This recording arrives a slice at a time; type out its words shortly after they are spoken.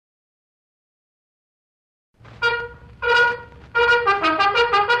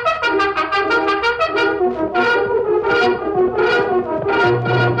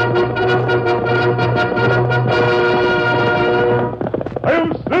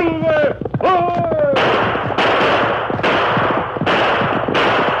Silver! Ahoy!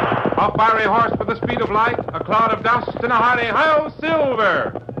 A fiery horse with the speed of light, a cloud of dust, and a hearty hi-yo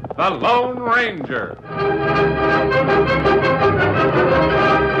Silver, the Lone Ranger.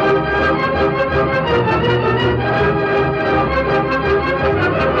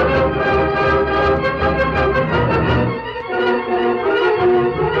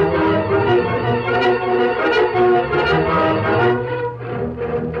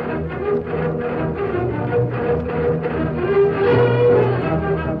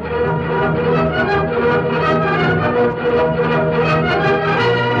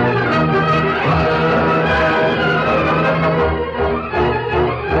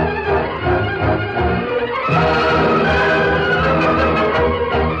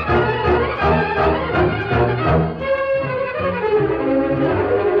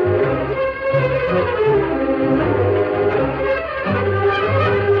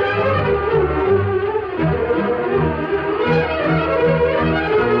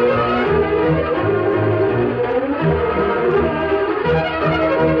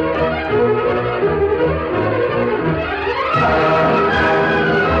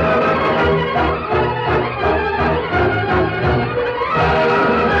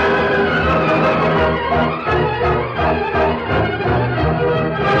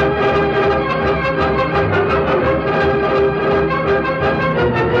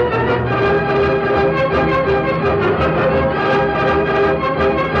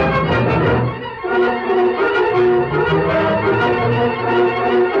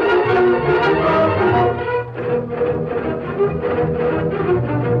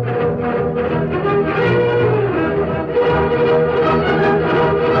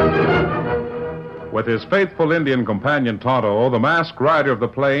 With his faithful Indian companion Tonto, the masked rider of the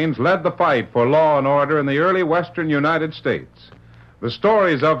plains led the fight for law and order in the early western United States. The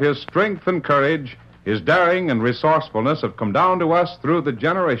stories of his strength and courage, his daring and resourcefulness have come down to us through the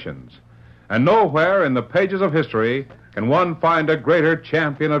generations. And nowhere in the pages of history can one find a greater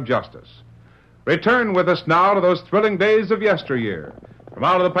champion of justice. Return with us now to those thrilling days of yesteryear. From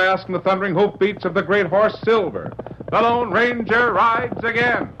out of the past and the thundering hoofbeats of the great horse Silver, the Lone Ranger rides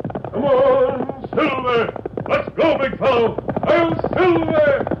again. Come on, Silver! Let's go, big fellow! I'll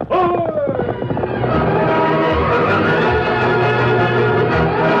Silver! Ahoy!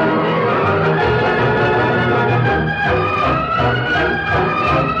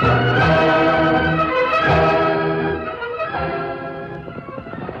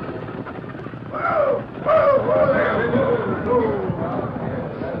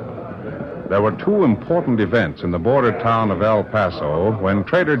 There were two important events in the border town of El Paso when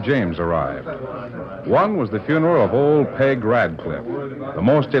Trader James arrived. One was the funeral of old Peg Radcliffe, the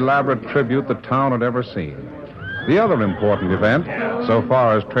most elaborate tribute the town had ever seen. The other important event, so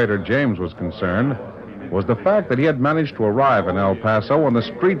far as Trader James was concerned, was the fact that he had managed to arrive in El Paso when the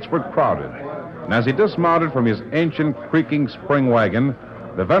streets were crowded. And as he dismounted from his ancient creaking spring wagon,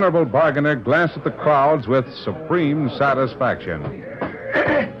 the venerable bargainer glanced at the crowds with supreme satisfaction.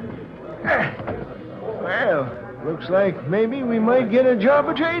 Well, looks like maybe we might get a job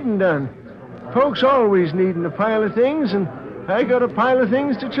of trading done. Folks always needing a pile of things, and I got a pile of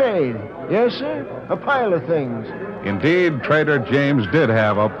things to trade. Yes, sir, a pile of things. Indeed, Trader James did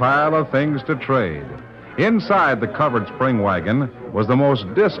have a pile of things to trade. Inside the covered spring wagon was the most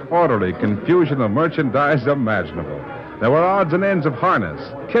disorderly confusion of merchandise imaginable. There were odds and ends of harness,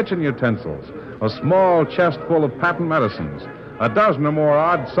 kitchen utensils, a small chest full of patent medicines, a dozen or more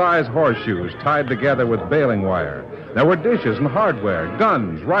odd-sized horseshoes tied together with baling wire. There were dishes and hardware,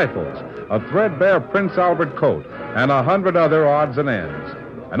 guns, rifles, a threadbare Prince Albert coat, and 100 other odds and ends.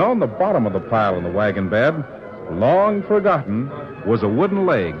 And on the bottom of the pile in the wagon bed, long forgotten, was a wooden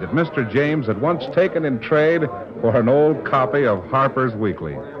leg that Mr. James had once taken in trade for an old copy of Harper's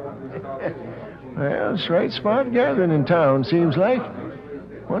Weekly. Well, it's right spot gathering in town, seems like.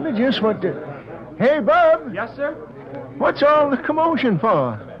 Wonder just what the... Hey, Bob! Yes, sir? What's all the commotion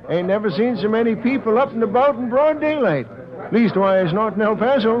for? Ain't never seen so many people up and about in broad daylight. Leastwise, not in El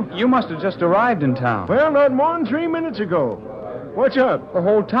Paso. You must have just arrived in town. Well, not more than 3 minutes ago. What's up? The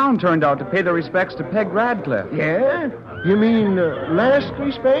whole town turned out to pay their respects to Peg Radcliffe. Yeah? You mean last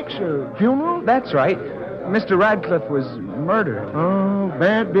respects or funeral? That's right. Mr. Radcliffe was murdered. Oh,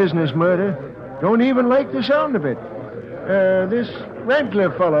 bad business, murder. Don't even like the sound of it. This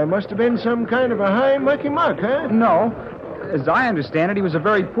Radcliffe fella must have been some kind of a high mucky-muck, huh? No. As I understand it, he was a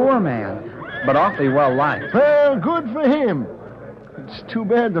very poor man, but awfully well-liked. Well, good for him. It's too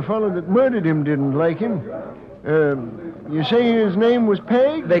bad the fellow that murdered him didn't like him. You say his name was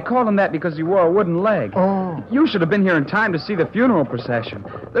Peg? They called him that because he wore a wooden leg. Oh. You should have been here in time to see the funeral procession.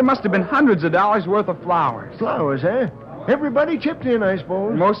 There must have been hundreds of dollars worth of flowers. Flowers, eh? Everybody chipped in, I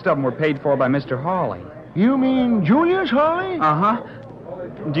suppose. Most of them were paid for by Mr. Hawley. You mean Julius Hawley? Uh-huh.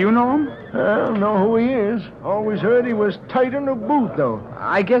 Do you know him? I don't know who he is. Always heard he was tight in the boot, though.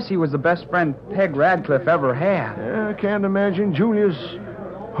 I guess he was the best friend Peg Radcliffe ever had. I can't imagine Julius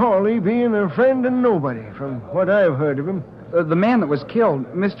Hawley being a friend of nobody, from what I've heard of him. The man that was killed,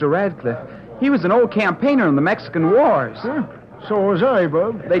 Mr. Radcliffe, he was an old campaigner in the Mexican Wars. Huh? So was I,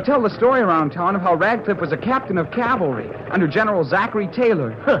 Bub. They tell the story around town of how Radcliffe was a captain of cavalry under General Zachary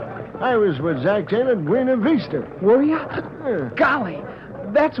Taylor. I was with Zach Taylor at Buena Vista. Were you? Yeah. Golly,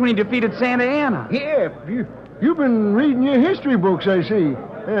 that's when he defeated Santa Anna. Yeah, you've been reading your history books, I see.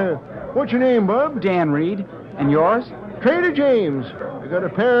 What's your name, Bub? Dan Reed. And yours? Trader James. I got a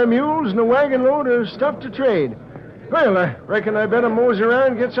pair of mules and a wagon load of stuff to trade. Well, I reckon I better mosey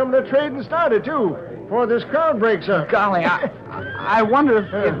around and get some of the trading started, too, before this crowd breaks up. Golly, I wonder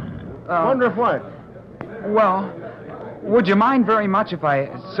if... Wonder if what? Well, would you mind very much if I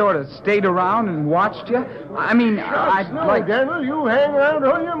sort of stayed around and watched you? I mean, I'd No, like... Daniel, you hang around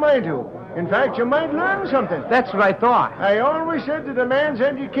all you might to. In fact, you might learn something. That's what I thought. I always said that a man's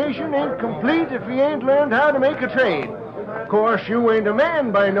education ain't complete if he ain't learned how to make a trade. Of course, you ain't a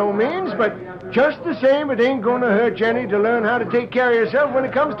man by no means, but just the same, it ain't going to hurt you any to learn how to take care of yourself when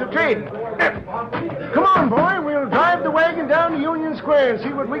it comes to trading. Come on, boy. We'll drive the wagon down to Union Square and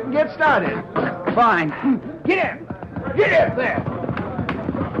see what we can get started. Fine. Get in. Get in there.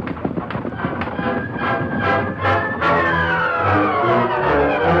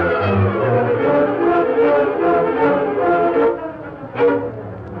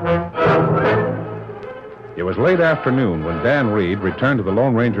 It was late afternoon when Dan Reed returned to the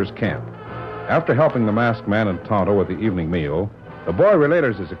Lone Ranger's camp. After helping the masked man and Tonto with the evening meal, the boy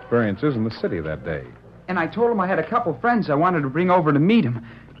related his experiences in the city that day. And I told him I had a couple friends I wanted to bring over to meet him.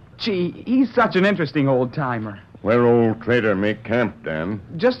 Gee, he's such an interesting old-timer. Where old Trader make camp, Dan?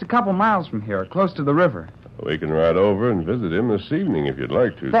 Just a couple miles from here, close to the river. We can ride over and visit him this evening if you'd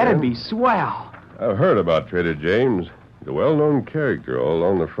like to. That'd Dan. be swell. I've heard about Trader James. He's a well-known character all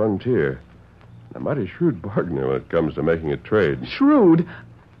along the frontier. A mighty shrewd bargainer when it comes to making a trade. Shrewd?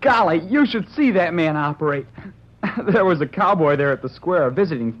 Golly, you should see that man operate. There was a cowboy there at the square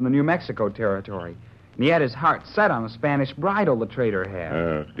visiting from the New Mexico territory. And he had his heart set on a Spanish bridle the trader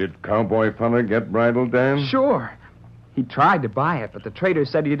had. Did Cowboy Fella get bridled, Dan? Sure. He tried to buy it, but the trader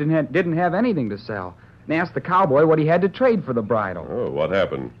said he didn't have anything to sell. And asked the cowboy what he had to trade for the bridle. Oh, what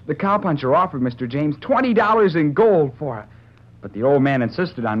happened? The cowpuncher offered Mr. James $20 in gold for it. But the old man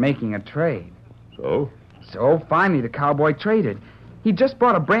insisted on making a trade. So finally the cowboy traded. He just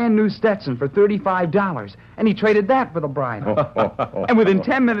bought a brand new Stetson for $35, and he traded that for the bridle. And within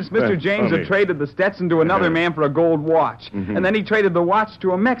 10 minutes, Mr. James had traded the Stetson to another man for a gold watch. Mm-hmm. And then he traded the watch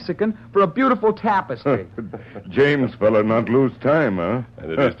to a Mexican for a beautiful tapestry. James fella not lose time, huh?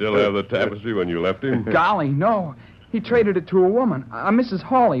 And did he still have the tapestry when you left him? Golly, no. He traded it to a woman, a Mrs.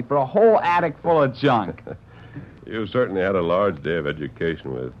 Hawley, for a whole attic full of junk. You certainly had a large day of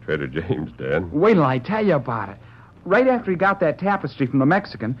education with Trader James, Dan. Wait till I tell you about it. Right after he got that tapestry from the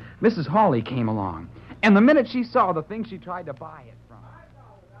Mexican, Mrs. Hawley came along. And the minute she saw the thing she tried to buy it from...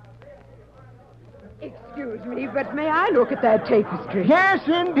 Excuse me, but may I look at that tapestry? Yes,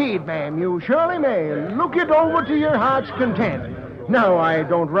 indeed, ma'am. You surely may. Look it over to your heart's content. Now, I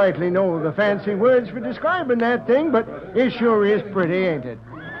don't rightly know the fancy words for describing that thing, but it sure is pretty, ain't it?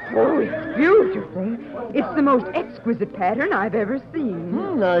 Oh, it's beautiful. It's the most exquisite pattern I've ever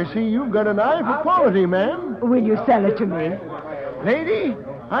seen. I see you've got an eye for quality, ma'am. Will you sell it to me? Lady,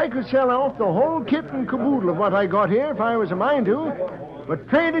 I could sell off the whole kit and caboodle of what I got here if I was a mind to. But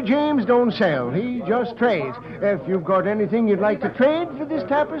Trader James don't sell. He just trades. If you've got anything you'd like to trade for this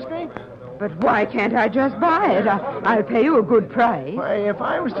tapestry... But why can't I just buy it? I'll pay you a good price. Why, if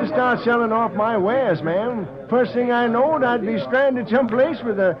I was to start selling off my wares, ma'am, first thing I knowed, I'd be stranded someplace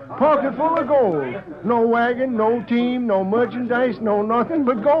with a pocket full of gold. No wagon, no team, no merchandise, no nothing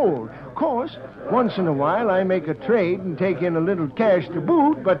but gold. Of course, once in a while I make a trade and take in a little cash to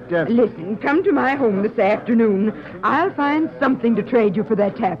boot, but... Listen, come to my home this afternoon. I'll find something to trade you for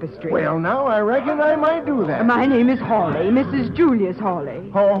that tapestry. Well, now, I reckon I might do that. My name is Hawley, Mrs. Julius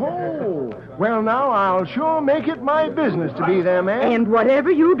Hawley. Oh. Well, now, I'll sure make it my business to be there, ma'am. And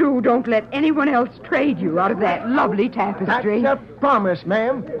whatever you do, don't let anyone else trade you out of that lovely tapestry. That's a promise,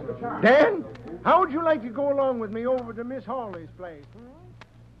 ma'am. Dan, how would you like to go along with me over to Miss Hawley's place?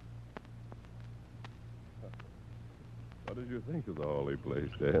 What did you think of the Hawley place,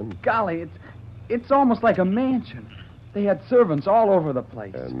 Dan? Golly, It's almost like a mansion. They had servants all over the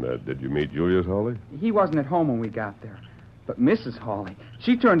place. And did you meet Julius Hawley? He wasn't at home when we got there. But Mrs. Hawley,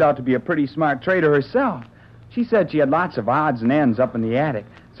 she turned out to be a pretty smart trader herself. She said she had lots of odds and ends up in the attic.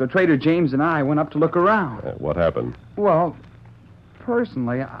 So Trader James and I went up to look around. What happened? Well,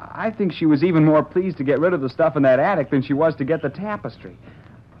 personally, I think she was even more pleased to get rid of the stuff in that attic than she was to get the tapestry.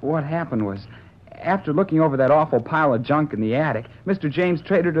 What happened was, after looking over that awful pile of junk in the attic, Mr. James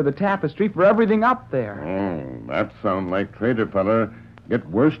traded her the tapestry for everything up there. Oh, that sounds like trader feller. Get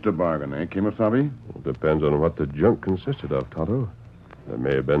worse to bargain, eh, Kemosabe? Well, depends on what the junk consisted of, Tonto. There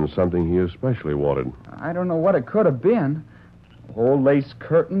may have been something he especially wanted. I don't know what it could have been. Old lace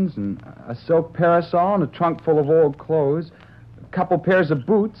curtains and a silk parasol and a trunk full of old clothes, a couple pairs of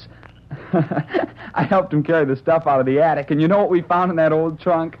boots. I helped him carry the stuff out of the attic, and you know what we found in that old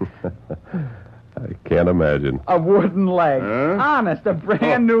trunk? I can't imagine. A wooden leg. Huh? Honest, a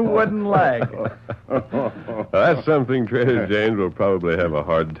brand new wooden leg. That's something Trader James will probably have a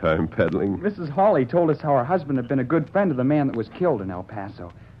hard time peddling. Mrs. Hawley told us how her husband had been a good friend of the man that was killed in El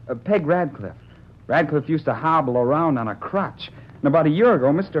Paso, Peg Radcliffe. Radcliffe used to hobble around on a crutch. And about a year ago,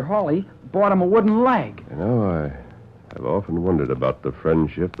 Mr. Hawley bought him a wooden leg. You know, I've often wondered about the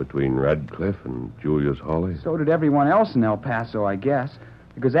friendship between Radcliffe and Julius Hawley. So did everyone else in El Paso, I guess.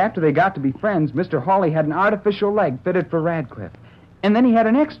 Because after they got to be friends, Mr. Hawley had an artificial leg fitted for Radcliffe. And then he had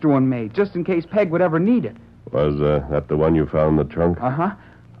an extra one made, just in case Peg would ever need it. Was that the one you found in the trunk? Uh-huh.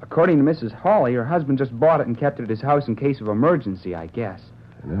 According to Mrs. Hawley, her husband just bought it and kept it at his house in case of emergency, I guess.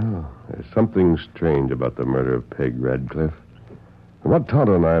 No, there's something strange about the murder of Peg Radcliffe. From what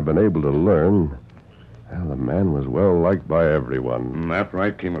Tonto and I have been able to learn, well, the man was well liked by everyone. That's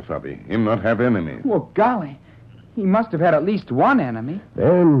right, Kemosabe. Him not have enemies. Well, golly, he must have had at least one enemy.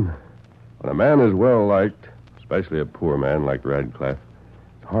 Then, when a man is well liked, especially a poor man like Radcliffe,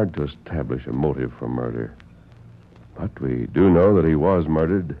 it's hard to establish a motive for murder. But we do know that he was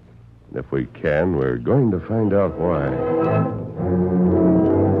murdered. And if we can, we're going to find out why.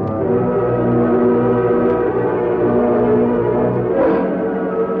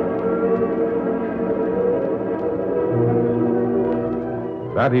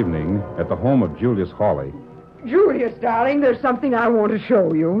 That evening, at the home of Julius Hawley, Julius, darling, there's something I want to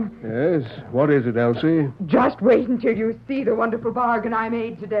show you. Yes? What is it, Elsie? Just wait until you see the wonderful bargain I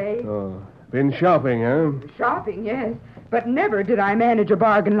made today. Oh, been shopping, huh? Shopping, yes. But never did I manage a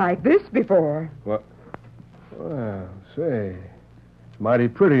bargain like this before. What? Well, say, it's mighty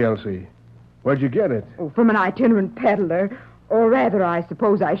pretty, Elsie. Where'd you get it? Oh, from an itinerant peddler. Or rather, I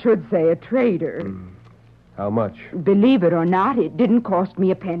suppose I should say a trader. How much? Believe it or not, it didn't cost me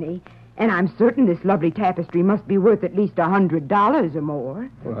a penny. And I'm certain this lovely tapestry must be worth at least $100 or more.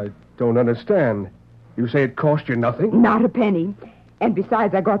 Well, I don't understand. You say it cost you nothing? Not a penny. And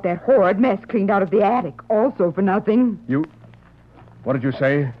besides, I got that horrid mess cleaned out of the attic, also for nothing. What did you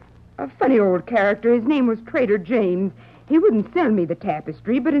say? A funny old character. His name was Trader James. He wouldn't sell me the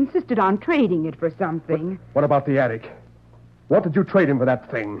tapestry, but insisted on trading it for something. What about the attic? What did you trade him for that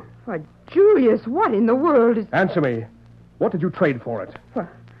thing? Why, Julius, what in the world is... Answer me. What did you trade for it? Well,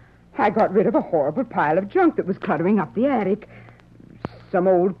 I got rid of a horrible pile of junk that was cluttering up the attic. Some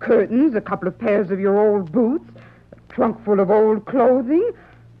old curtains, a couple of pairs of your old boots, a trunk full of old clothing.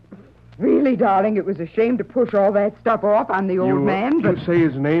 Really, darling, it was a shame to push all that stuff off on the old man, but... You say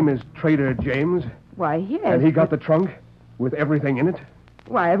his name is Trader James? Why, yes. And he got the trunk with everything in it?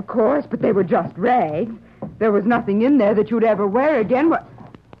 Why, of course, but they were just rags. There was nothing in there that you'd ever wear again. What...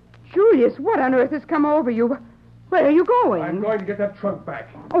 Julius, what on earth has come over you? Where are you going? I'm going to get that trunk back.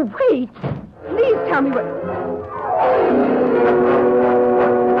 Oh, wait. Please tell me what...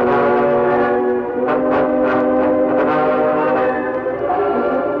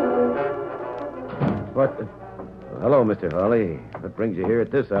 What? Hello, Mr. Hawley. What brings you here at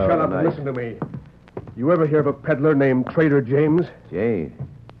this hour Shut of up the and night? listen to me. You ever hear of a peddler named Trader James? Jane.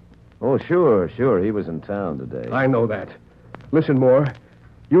 Oh, sure. He was in town today. I know that. Listen, Moore.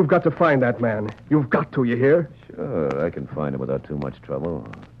 You've got to find that man. You've got to, you hear? Sure, I can find him without too much trouble.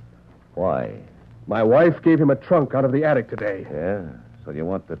 Why? My wife gave him a trunk out of the attic today. Yeah? So you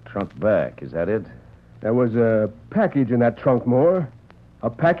want the trunk back, is that it? There was a package in that trunk, Moore. A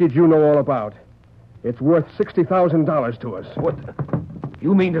package you know all about. It's worth $60,000 to us. What?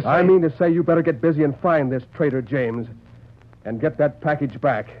 You mean to say... I mean to say you better get busy and find this Trader James and get that package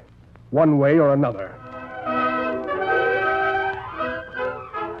back, one way or another.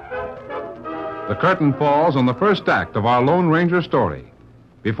 the curtain falls on the first act of our Lone Ranger story.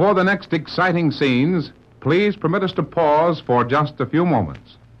 Before the next exciting scenes, please permit us to pause for just a few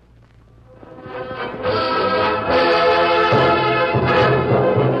moments.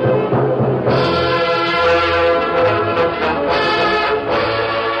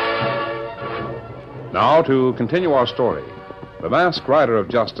 Now, to continue our story. The masked rider of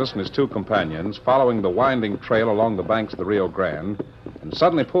justice and his two companions, following the winding trail along the banks of the Rio Grande, and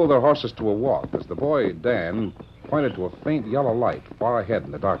suddenly pulled their horses to a walk as the boy, Dan, pointed to a faint yellow light far ahead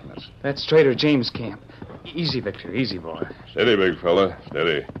in the darkness. That's Trader James' camp. Easy, Victor. Easy, boy. Steady, big fella.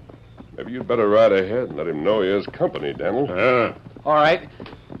 Steady. Maybe you'd better ride ahead and let him know he has company, Daniel. All right.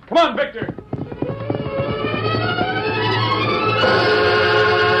 Come on, Victor.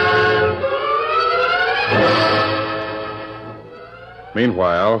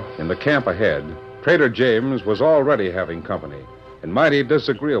 Meanwhile, in the camp ahead, Trader James was already having company, and mighty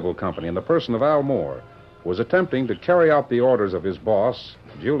disagreeable company in the person of Al Moore, who was attempting to carry out the orders of his boss,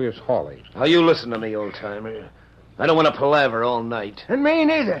 Julius Hawley. Now, you listen to me, old-timer. I don't want to palaver all night. And me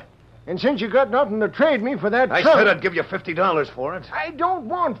neither. And since you got nothing to trade me for that I trunk... said I'd give you $50 for it. I don't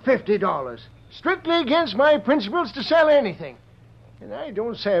want $50. Strictly against my principles to sell anything. And I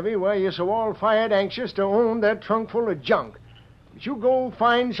don't savvy why you're so all-fired anxious to own that trunk full of junk. But you go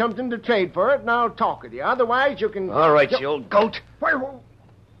find something to trade for it, and I'll talk with you. Otherwise, you can... All right, you old goat.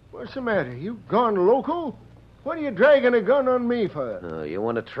 What's the matter? You gone loco? What are you dragging a gun on me for? Oh, you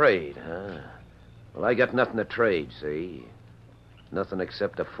want to trade, huh? Well, I got nothing to trade, see? Nothing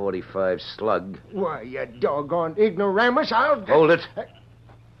except a .45 slug. Why, you doggone ignoramus, I'll... Hold it.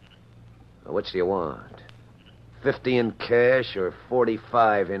 Now, which do you want? 50 in cash or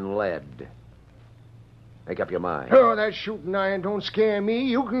 45 in lead? Make up your mind. Oh, that shooting iron don't scare me.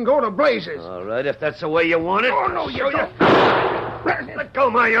 You can go to blazes. All right, if that's the way you want it. Oh, no, you don't. Let go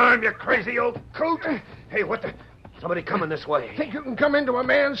of my arm, you crazy old coot. Hey, what the... Somebody coming this way. Think you can come into a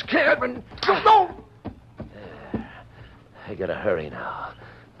man's camp and... Don't! I gotta hurry now.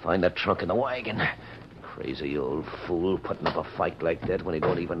 Find that trunk in the wagon. Crazy old fool putting up a fight like that when he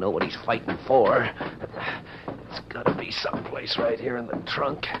don't even know what he's fighting for. It's gotta be someplace right here in the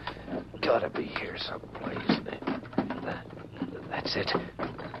trunk. Gotta be here someplace. That's it.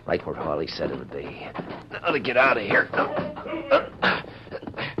 Right where Harley said it would be. Now to get out of here.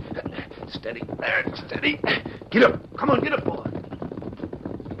 Steady. There, steady. Get up. Come on, get up, boy.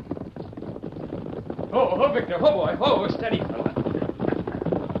 Oh, Victor. Oh, boy. Oh, steady, fella.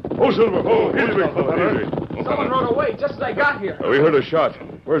 Oh, Silver. Oh, easy, big fella. Easy. Someone rode away just as I got here. We heard a shot.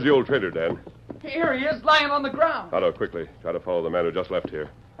 Where's the old trader, Dan? Here he is, lying on the ground. Otto, quickly. Try to follow the man who just left here.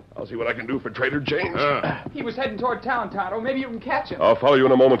 I'll see what I can do for Trader James. He was heading toward town, Tonto. Maybe you can catch him. I'll follow you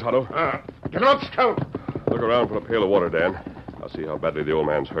in a moment, Otto. Get up, Scout. Look around for a pail of water, Dan. I'll see how badly the old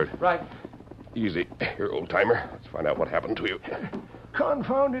man's hurt. Right. Easy. Here, old-timer. Let's find out what happened to you.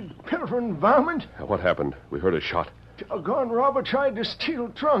 Confounded pilfering varmint. What happened? We heard a shot. Doggone robber tried to steal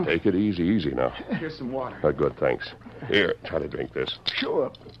trunk. Take it easy now. Here's some water. Good, thanks. Here, try to drink this.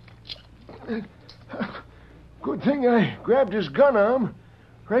 Sure. Good thing I grabbed his gun arm.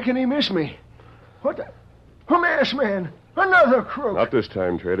 Reckon he missed me. What the... A masked man. Another crook. Not this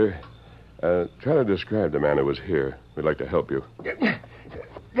time, Trader. Try to describe the man who was here. We'd like to help you.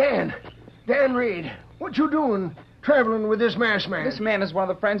 Dan Reed. What you doing traveling with this masked man? This man is one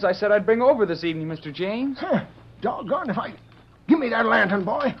of the friends I said I'd bring over this evening, Mr. James. Huh. Doggone if I... Give me that lantern,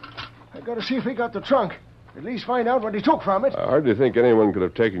 boy. I gotta see if he got the trunk. At least find out what he took from it. I hardly think anyone could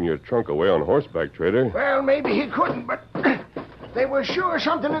have taken your trunk away on horseback, Trader. Well, maybe he couldn't, but there was sure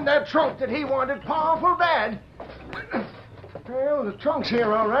something in that trunk that he wanted powerful bad. Well, the trunk's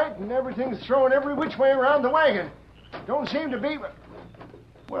here all right, and everything's thrown every which way around the wagon. Don't seem to be, but...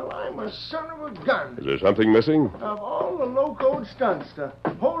 Well, I'm a son of a gun. Is there something missing? Of all the low-code stunts to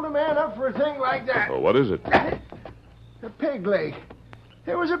hold a man up for a thing like that. Oh, what is it? The pig leg.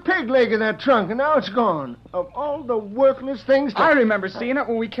 There was a pig leg in that trunk, and now it's gone. Of all the worthless things to... I remember seeing it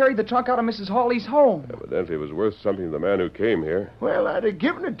when we carried the trunk out of Mrs. Hawley's home. Evidently, it was worth something to the man who came here. Well, I'd have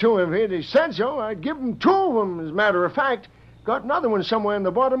given it to him if he'd said so. I'd give him 2 of them, as a matter of fact. Got another one somewhere in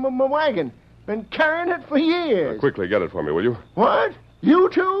the bottom of my wagon. Been carrying it for years. Quickly, get it for me, will you? What? You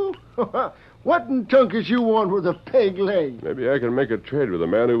two? What in tunkus you want with a peg leg? Maybe I can make a trade with the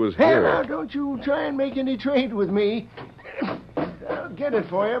man who was Hey, here. now, don't you try and make any trade with me. I'll get it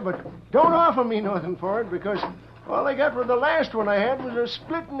for you, but don't offer me nothing for it, because all I got for the last one I had was a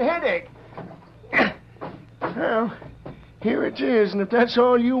splitting headache. Well, here it is, and if that's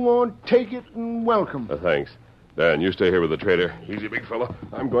all you want, take it and welcome. Thanks. Dan, you stay here with the trader. Easy, big fella.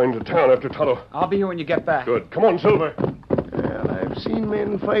 I'm going to town after Tonto. I'll be here when you get back. Good. Come on, Silver. Well, I've seen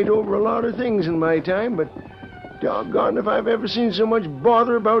men fight over a lot of things in my time, but doggone if I've ever seen so much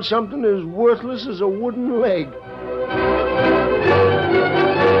bother about something as worthless as a wooden leg.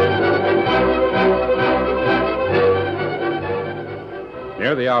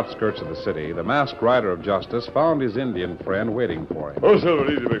 Near the outskirts of the city, the masked rider of justice found his Indian friend waiting for him. Oh,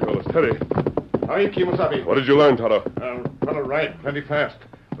 Silver, easy, big fella. Steady. Hurry, Kimosabe. What did you learn, Tonto? Fella ride plenty fast.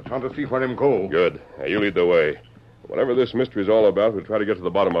 But trying to see where them go. Good. Now, you lead the way. Whatever this mystery's all about, we'll try to get to the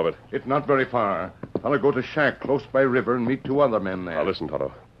bottom of it. It's not very far. Fella go to shack close by river and meet 2 other men there. Now, listen,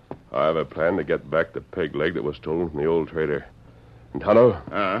 Tonto. I have a plan to get back the peg leg that was stolen from the old trader. And, Tonto,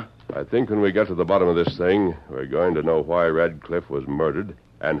 I think when we get to the bottom of this thing, we're going to know why Radcliffe was murdered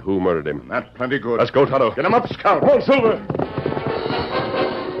and who murdered him. That's plenty good. Let's go, Tonto. Get him up, Scout. Come on, Silver.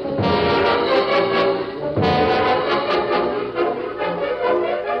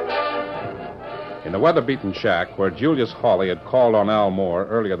 In the weather-beaten shack where Julius Hawley had called on Al Moore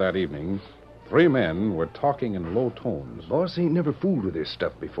earlier that evening, 3 men were talking in low tones. Boss ain't never fooled with this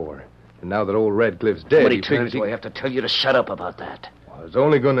stuff before. And now that old Radcliffe's dead, How many he times figures do I have to tell you to shut up about that? I was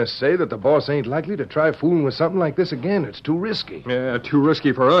only going to say that the boss ain't likely to try fooling with something like this again. It's too risky. Yeah, too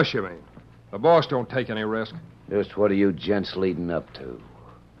risky for us, you mean? The boss don't take any risk. Just what are you gents leading up to?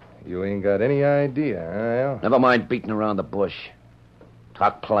 You ain't got any idea, huh, Al? Never mind beating around the bush.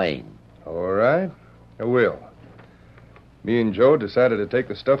 Talk plain. All right. I will. Me and Joe decided to take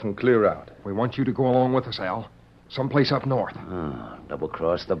the stuff and clear out. We want you to go along with us, Al. Someplace up north.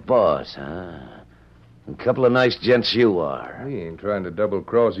 Double-cross the boss, huh? A couple of nice gents you are. We ain't trying to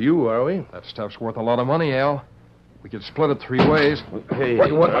double-cross you, are we? That stuff's worth a lot of money, Al. We could split it 3 ways. Hey,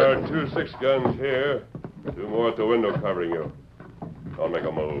 There are 2 6-guns here. 2 more at the window covering you. Don't make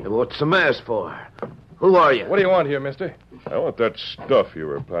a move. What's the mass for? Who are you? What do you want here, mister? I want that stuff you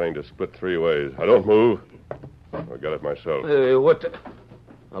were planning to split 3 ways. I don't move. I got it myself. What the...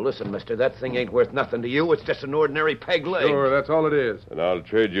 Now, listen, mister, that thing ain't worth nothing to you. It's just an ordinary peg leg. Sure, that's all it is. And I'll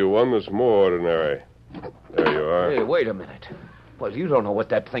trade you one that's more ordinary. There you are. Hey, wait a minute. Well, you don't know what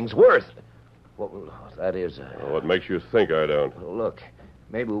that thing's worth. Well, that is... What makes you think I don't? Well, look,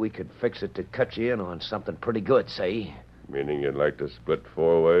 maybe we could fix it to cut you in on something pretty good, say? Meaning you'd like to split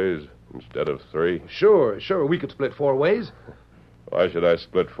 4 ways instead of 3? Sure. We could split 4 ways. Why should I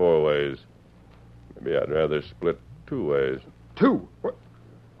split 4 ways? Maybe I'd rather split 2 ways. 2?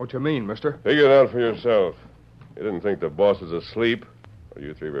 What you mean, mister? Figure it out for yourself. You didn't think the boss was asleep? Or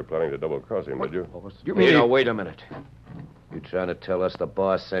you 3 were planning to double-cross him, did you? You mean... Now, wait a minute. You trying to tell us the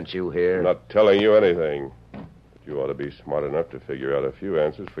boss sent you here? I'm not telling you anything. But you ought to be smart enough to figure out a few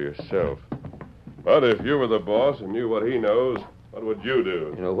answers for yourself. But if you were the boss and knew what he knows, what would you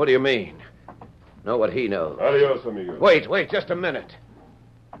do? You know, what do you mean? Know what he knows. Adios, amigo. Wait, just a minute.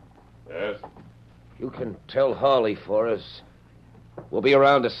 Yes? You can tell Hawley for us. We'll be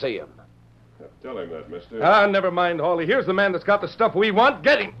around to see him. Tell him that, mister. Never mind, Hawley. Here's the man that's got the stuff we want.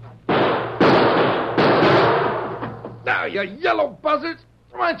 Get him. Now, you yellow buzzards.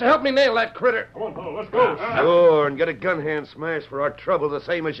 Why don't you help me nail that critter? Come on, fellow, let's go. Sure, and get a gun hand smash for our trouble the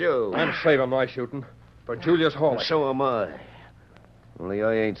same as you. I'm saving my shooting for Julius Hawley. So am I. Only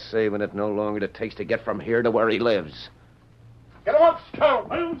I ain't saving it no longer than it takes to get from here to where he lives. Get him up, Scout.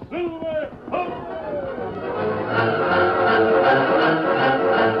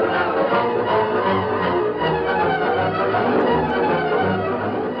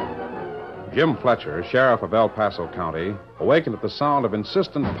 Jim Fletcher, sheriff of El Paso County, awakened at the sound of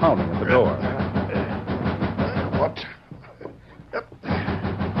insistent pounding at the door. What?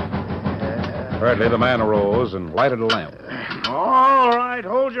 Hurriedly, the man arose and lighted a lamp. All right,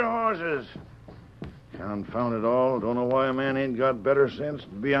 hold your horses. Confound it all. Don't know why a man ain't got better sense to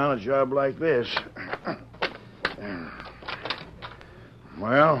be on a job like this.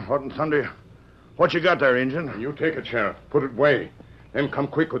 Well, what in thunder? What you got there, Injun? You take it, Sheriff. Put it away. Then come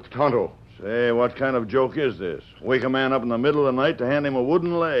quick with Tonto. Say, what kind of joke is this? Wake a man up in the middle of the night to hand him a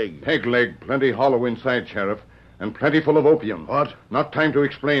wooden leg. Peg leg, plenty hollow inside, Sheriff. And plenty full of opium. What? Not time to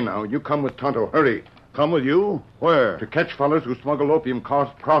explain now. You come with Tonto. Hurry. Come with you? Where? To catch fellas who smuggle opium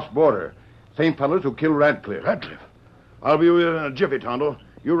cross-border. Same fellas who killed Radcliffe. Radcliffe? I'll be with you in a jiffy, Tonto.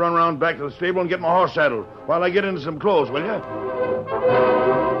 You run around back to the stable and get my horse saddled while I get into some clothes, will you?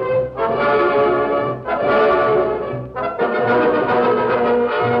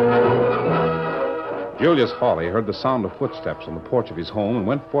 Julius Hawley heard the sound of footsteps on the porch of his home and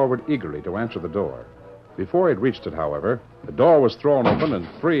went forward eagerly to answer the door. Before he'd reached it, however, the door was thrown open and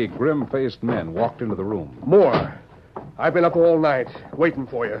 3 grim-faced men walked into the room. More. I've been up all night, waiting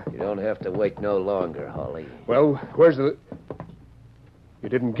for you. You don't have to wait no longer, Hawley. Well, where's the... You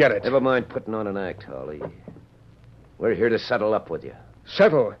didn't get it. Never mind putting on an act, Hawley. We're here to settle up with you.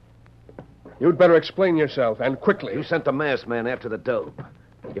 Settle? You'd better explain yourself, and quickly. You sent the masked man after the dope.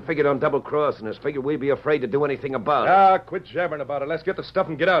 You figured on double-crossing us, figured we'd be afraid to do anything about it. Quit jabbering about it. Let's get the stuff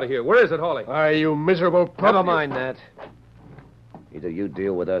and get out of here. Where is it, Hawley? You miserable pup. Never mind that. Either you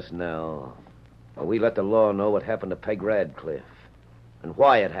deal with us now, or we let the law know what happened to Peg Radcliffe. and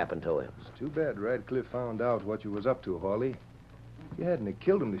why it happened to him. It's too bad Radcliffe found out what you was up to, Hawley. If you hadn't have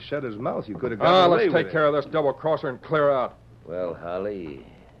killed him to shut his mouth, you could have gotten away let's with take care of this double-crosser and clear out. Well, Holly,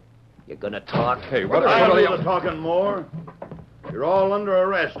 you gonna talk? Hey, what I'll are do you... the talking more. You're all under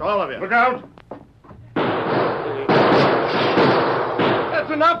arrest, all of you. Look out!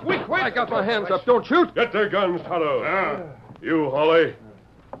 That's enough. We quit. I got my hands up. Don't shoot. Get their guns, Tonto. You, Hawley.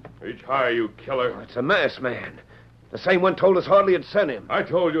 Reach high, you killer. It's a masked man. The same one told us Hartley had sent him. I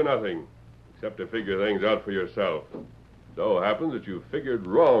told you nothing, except to figure things out for yourself. So happens that you figured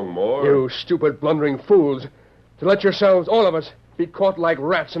wrong, Moore. You stupid, blundering fools. To let yourselves, all of us, be caught like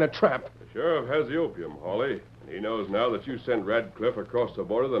rats in a trap. The sheriff has the opium, Hawley. And he knows now that you sent Radcliffe across the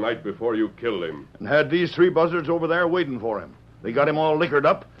border the night before you killed him. And had these 3 buzzards over there waiting for him. They got him all liquored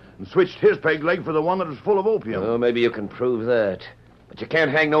up and switched his peg leg for the one that was full of opium. Oh, maybe you can prove that. But you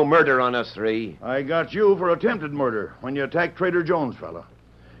can't hang no murder on us 3. I got you for attempted murder when you attacked Trader Jones, fella.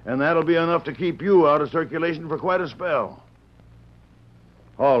 And that'll be enough to keep you out of circulation for quite a spell.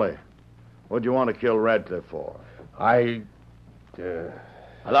 Hawley, what'd you want to kill Radcliffe for? Well,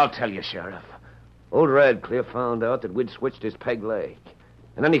 I'll tell you, Sheriff. Old Radcliffe found out that we'd switched his peg leg.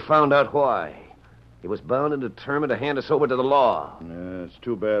 And then he found out why. He was bound and determined to hand us over to the law. Yeah, it's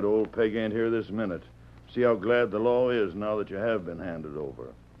too bad old Peg ain't here this minute. See how glad the law is now that you have been handed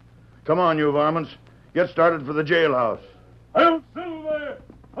over. Come on, you varmints. Get started for the jailhouse. Hail Silver!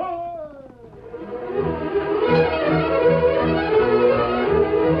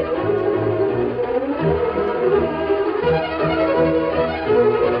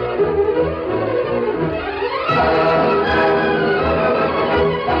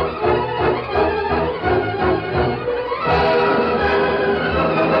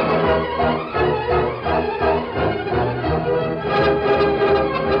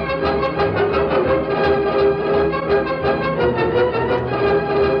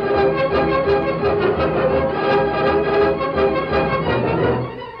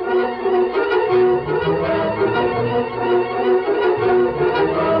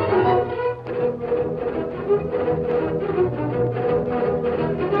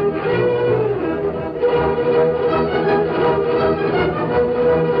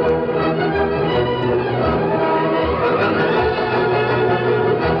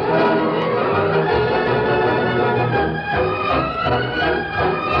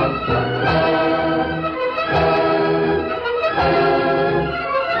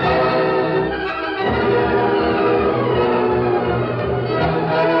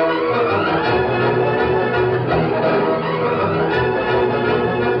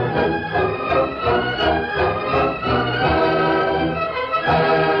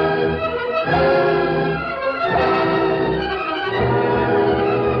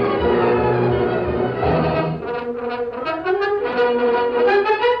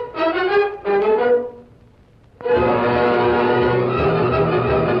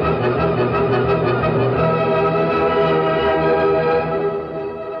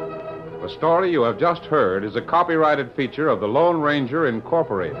 The story you have just heard is a copyrighted feature of the Lone Ranger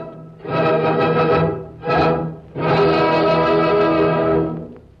Incorporated.